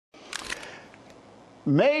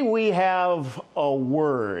May we have a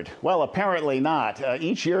word? Well, apparently not.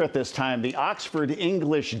 Each year at this time, the Oxford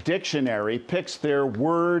English Dictionary picks their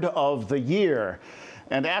word of the year.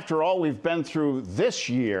 And after all we've been through this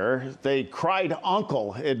year, they cried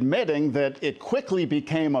uncle, admitting that it quickly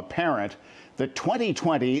became apparent that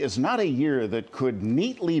 2020 is not a year that could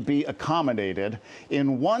neatly be accommodated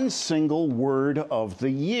in one single word of the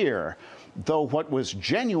year. Though what was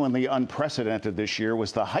genuinely unprecedented this year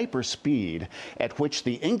was the hyperspeed at which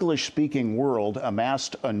the English-speaking world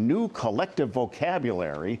amassed a new collective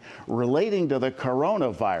vocabulary relating to the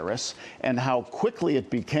coronavirus and how quickly it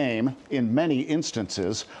became, in many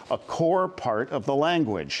instances, a core part of the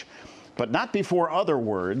language. But not before other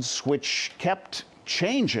words, which kept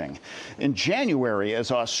changing. In January,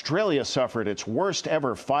 as Australia suffered its worst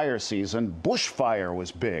ever fire season, bushfire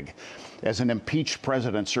was big. As an impeached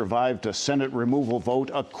president survived a Senate removal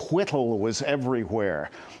vote, acquittal was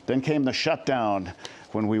everywhere. Then came the shutdown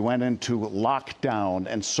when we went into lockdown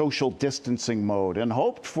and social distancing mode and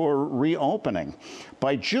hoped for reopening.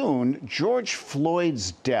 By June, George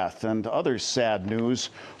Floyd's death and other sad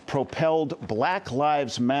news propelled Black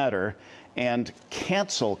Lives Matter and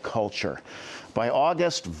cancel culture. By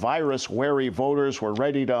August, virus-wary voters were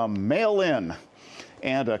ready to mail in,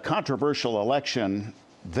 and a controversial election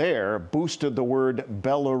there boosted the word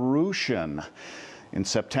Belarusian. In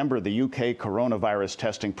September, the UK coronavirus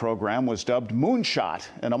testing program was dubbed Moonshot.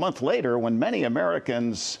 And a month later, when many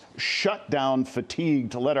Americans shut down fatigue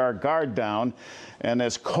to let our guard down, and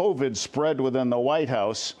as COVID spread within the White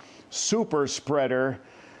House, super spreader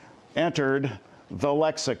entered the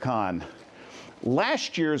lexicon.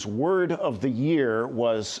 Last year's word of the year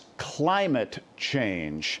was climate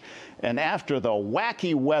change. And after the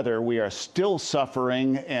wacky weather we are still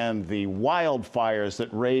suffering and the wildfires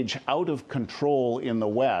that rage out of control in the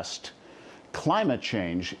West, climate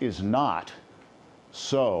change is not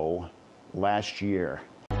so last year.